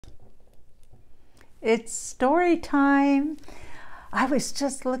It's story time. I was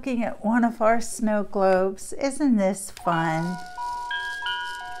just looking at one of our snow globes. Isn't this fun?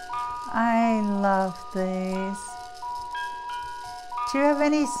 I love these. Do you have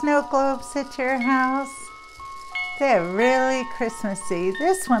any snow globes at your house? They're really Christmassy.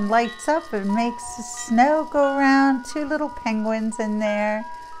 This one lights up and makes the snow go around. Two little penguins in there.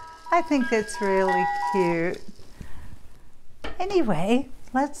 I think it's really cute. Anyway,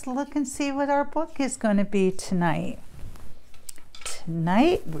 let's look and see what our book is going to be tonight.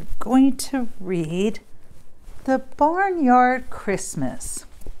 Tonight we're going to read The Barnyard Christmas.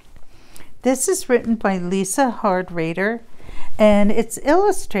 This is written by Lisa Harkrader and it's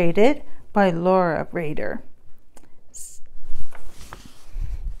illustrated by Laura Rader.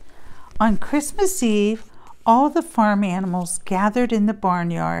 On Christmas Eve, all the farm animals gathered in the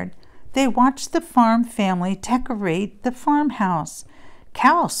barnyard. They watched the farm family decorate the farmhouse.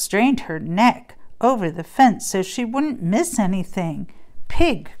 Cow strained her neck over the fence so she wouldn't miss anything.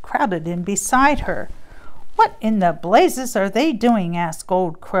 Pig crowded in beside her. "What in the blazes are they doing?" asked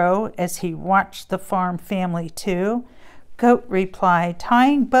Old Crow as he watched the farm family too. Goat replied,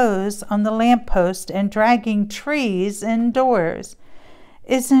 "Tying bows on the lamppost and dragging trees indoors."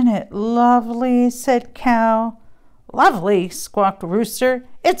 "Isn't it lovely?" said Cow. "Lovely," squawked Rooster.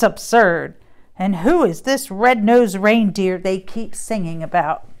 "It's absurd. And who is this red-nosed reindeer they keep singing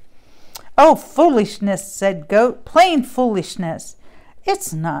about?" "Oh, foolishness," said Goat. "Plain foolishness."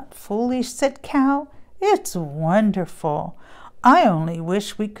 "It's not foolish," said Cow. "It's wonderful. I only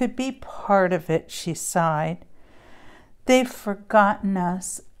wish we could be part of it," she sighed. "They've forgotten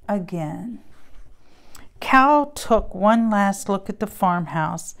us again." Cow took one last look at the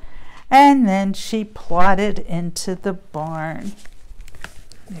farmhouse, and then she plodded into the barn.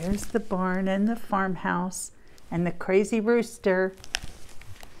 There's the barn and the farmhouse and the crazy rooster.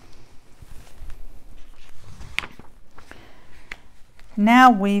 "Now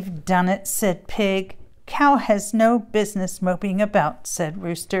we've done it," said Pig. "Cow has no business moping about," said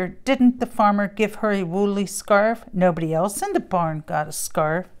Rooster. "Didn't the farmer give her a woolly scarf? Nobody else in the barn got a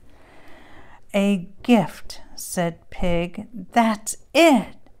scarf." "A gift," said Pig. "That's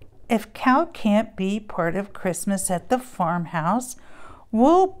it. If Cow can't be part of Christmas at the farmhouse,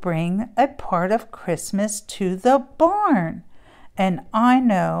 we'll bring a part of Christmas to the barn. And I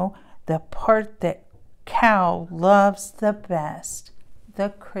know the part that Cow loves the best, the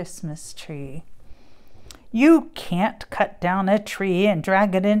Christmas tree." "You can't cut down a tree and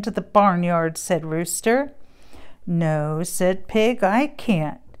drag it into the barnyard," said Rooster. "No," said Pig, "I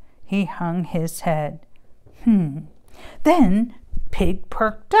can't." He hung his head. Then Pig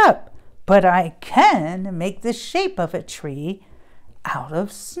perked up. "But I can make the shape of a tree out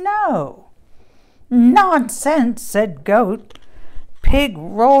of snow." "Nonsense," said Goat. Pig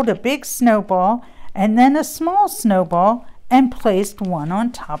rolled a big snowball and then a small snowball and placed one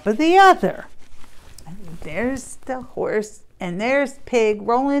on top of the other. And there's the horse and there's Pig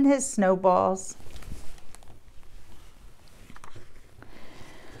rolling his snowballs.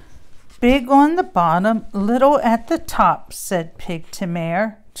 "Big on the bottom, little at the top," said Pig to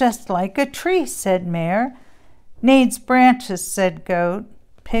Mare. "Just like a tree," said Mare. "Needs branches," said Goat.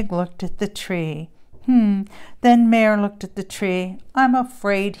 Pig looked at the tree. Then Mare looked at the tree. "I'm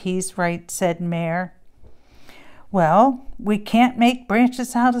afraid he's right," said Mare. "Well, we can't make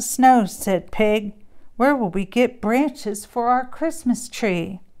branches out of snow," said Pig. "Where will we get branches for our Christmas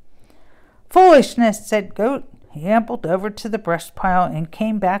tree?" "Foolishness," said Goat. He ambled over to the brush pile and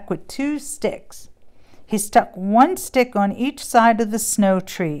came back with 2 sticks. He stuck 1 stick on each side of the snow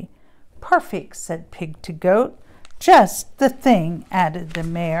tree. "Perfect," said Pig to Goat. "Just the thing," added the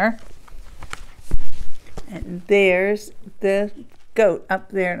Mare. And there's the goat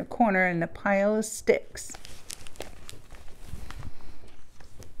up there in the corner in the pile of sticks.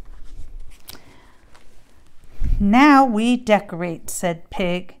 "Now we decorate," said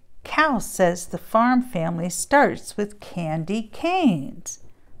Pig. "Cow says the farm family starts with candy canes."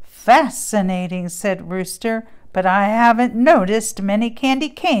 "Fascinating," said Rooster, "but I haven't noticed many candy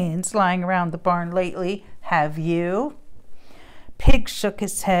canes lying around the barn lately. Have you?" Pig shook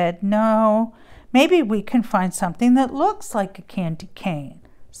his head. "No, maybe we can find something that looks like a candy cane,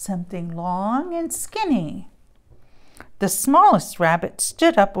 something long and skinny." The smallest rabbit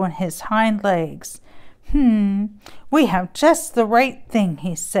stood up on his hind legs. "We have just the right thing,"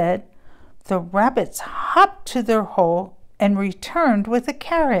 he said. The rabbits hopped to their hole and returned with a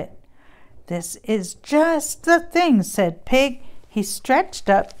carrot. "This is just the thing," said Pig. He stretched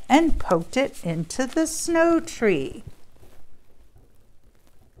up and poked it into the snow tree.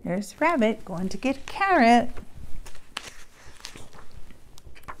 There's Rabbit going to get a carrot.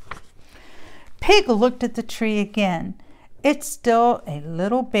 Pig looked at the tree again. It's still a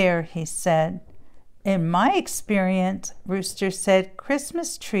little bare, he said. In my experience, Rooster said,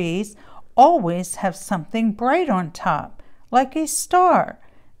 Christmas trees always have something bright on top, like a star.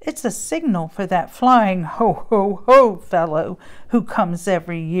 It's a signal for that flying ho-ho-ho fellow who comes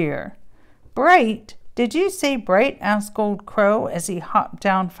every year. Bright? Did you say bright? Asked Old Crow as he hopped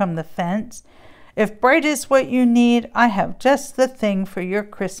down from the fence. If bright is what you need, I have just the thing for your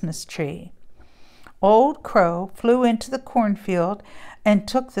Christmas tree. Old Crow flew into the cornfield and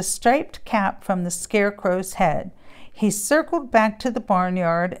took the striped cap from the Scarecrow's head. He circled back to the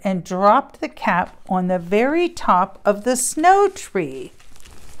barnyard and dropped the cap on the very top of the snow tree.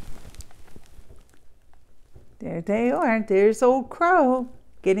 There they are. There's Old Crow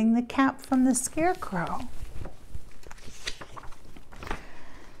getting the cap from the Scarecrow.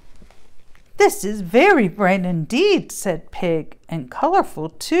 This is very bright indeed, said Pig, and colorful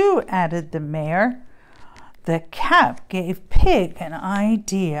too, added the Mayor. The cap gave Pig an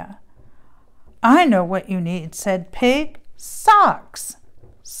idea. I know what you need, said Pig. Socks.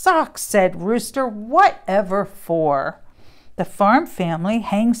 Socks, said Rooster. Whatever for? The farm family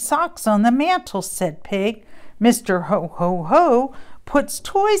hangs socks on the mantle, said Pig. Mr. Ho-Ho-Ho puts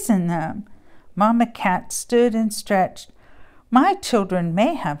toys in them. Mama Cat stood and stretched. My children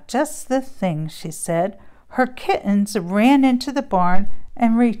may have just the thing, she said. Her kittens ran into the barn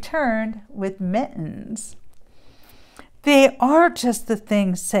and returned with mittens. They are just the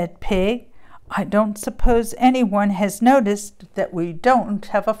thing, said Pig. I don't suppose anyone has noticed that we don't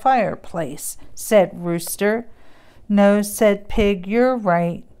have a fireplace, said Rooster. No, said Pig, you're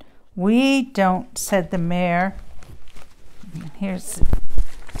right. We don't, said the Mayor. Here's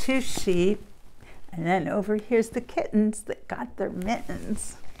 2 sheep, and then over here's the kittens that got their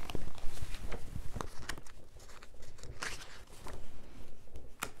mittens.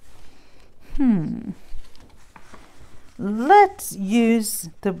 Let's use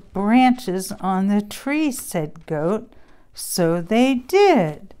the branches on the tree, said Goat. So they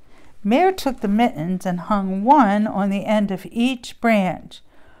did. Mayor took the mittens and hung one on the end of each branch.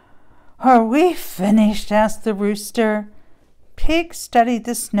 Are we finished? Asked the Rooster. Pig studied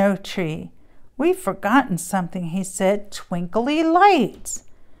the snow tree. We've forgotten something, he said. Twinkly lights.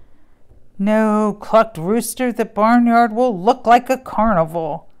 No, clucked Rooster, the barnyard will look like a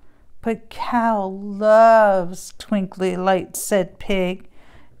carnival. But Cow loves twinkly lights, said Pig.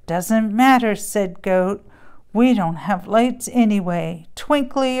 Doesn't matter, said Goat. We don't have lights anyway,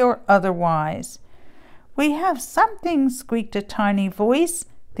 twinkly or otherwise. We have something, squeaked a tiny voice.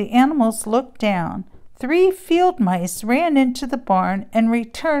 The animals looked down. 3 field mice ran into the barn and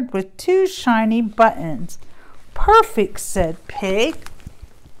returned with 2 shiny buttons. Perfect, said Pig.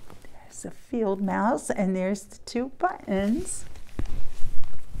 There's a field mouse and there's the 2 buttons.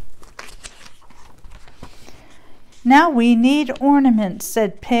 Now we need ornaments,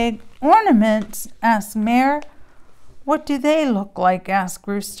 said Pig. Ornaments? Asked Mayor. What do they look like? Asked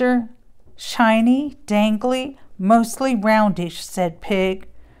Rooster. Shiny, dangly, mostly roundish, said Pig.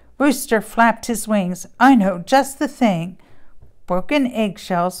 Rooster flapped his wings. I know just the thing. Broken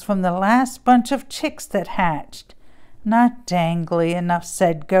eggshells from the last bunch of chicks that hatched. Not dangly enough,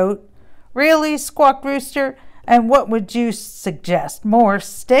 said Goat. Really? Squawked Rooster. And what would you suggest? More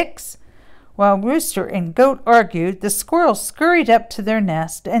sticks? While Rooster and Goat argued, the squirrels scurried up to their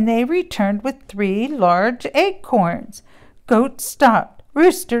nest, and they returned with 3 large acorns. Goat stopped.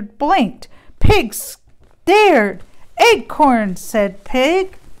 Rooster blinked. Pig stared. Acorns, said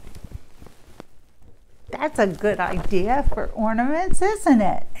Pig. That's a good idea for ornaments, isn't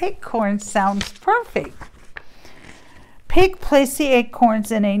it? Acorns sounds perfect. Pig placed the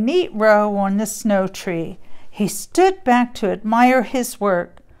acorns in a neat row on the snow tree. He stood back to admire his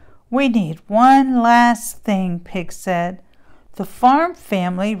work. We need one last thing, Pig said. The farm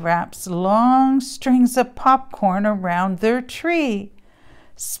family wraps long strings of popcorn around their tree.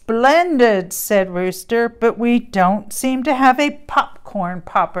 Splendid, said Rooster, but we don't seem to have a popcorn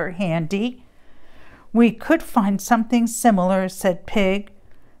popper handy. We could find something similar, said Pig.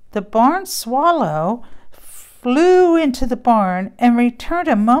 The barn swallow flew into the barn and returned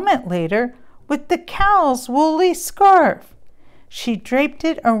a moment later with the cow's woolly scarf. She draped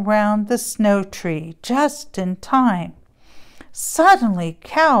it around the snow tree just in time. Suddenly,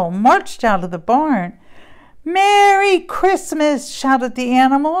 Cow marched out of the barn. Merry Christmas, shouted the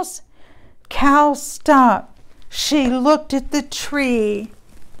animals. Cow stopped. She looked at the tree.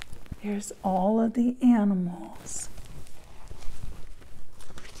 There's all of the animals.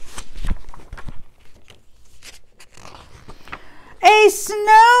 A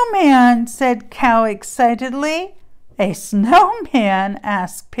snowman, said Cow excitedly. A snowman?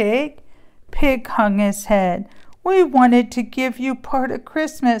 Asked Pig. Pig hung his head. We wanted to give you part of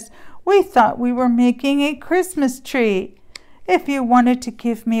Christmas. We thought we were making a Christmas tree. If you wanted to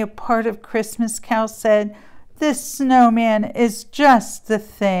give me a part of Christmas, Cow said, this snowman is just the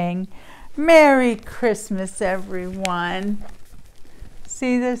thing. Merry Christmas, everyone.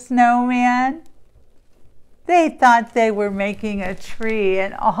 See the snowman? They thought they were making a tree,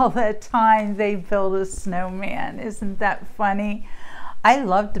 and all the time they built a snowman. Isn't that funny? I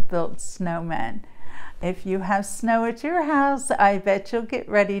love to build snowmen. If you have snow at your house, I bet you'll get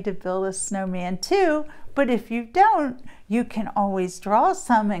ready to build a snowman too. But if you don't, you can always draw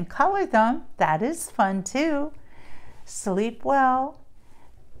some and color them. That is fun too. Sleep well,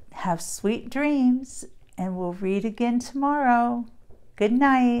 have sweet dreams, and we'll read again tomorrow. Good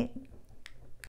night.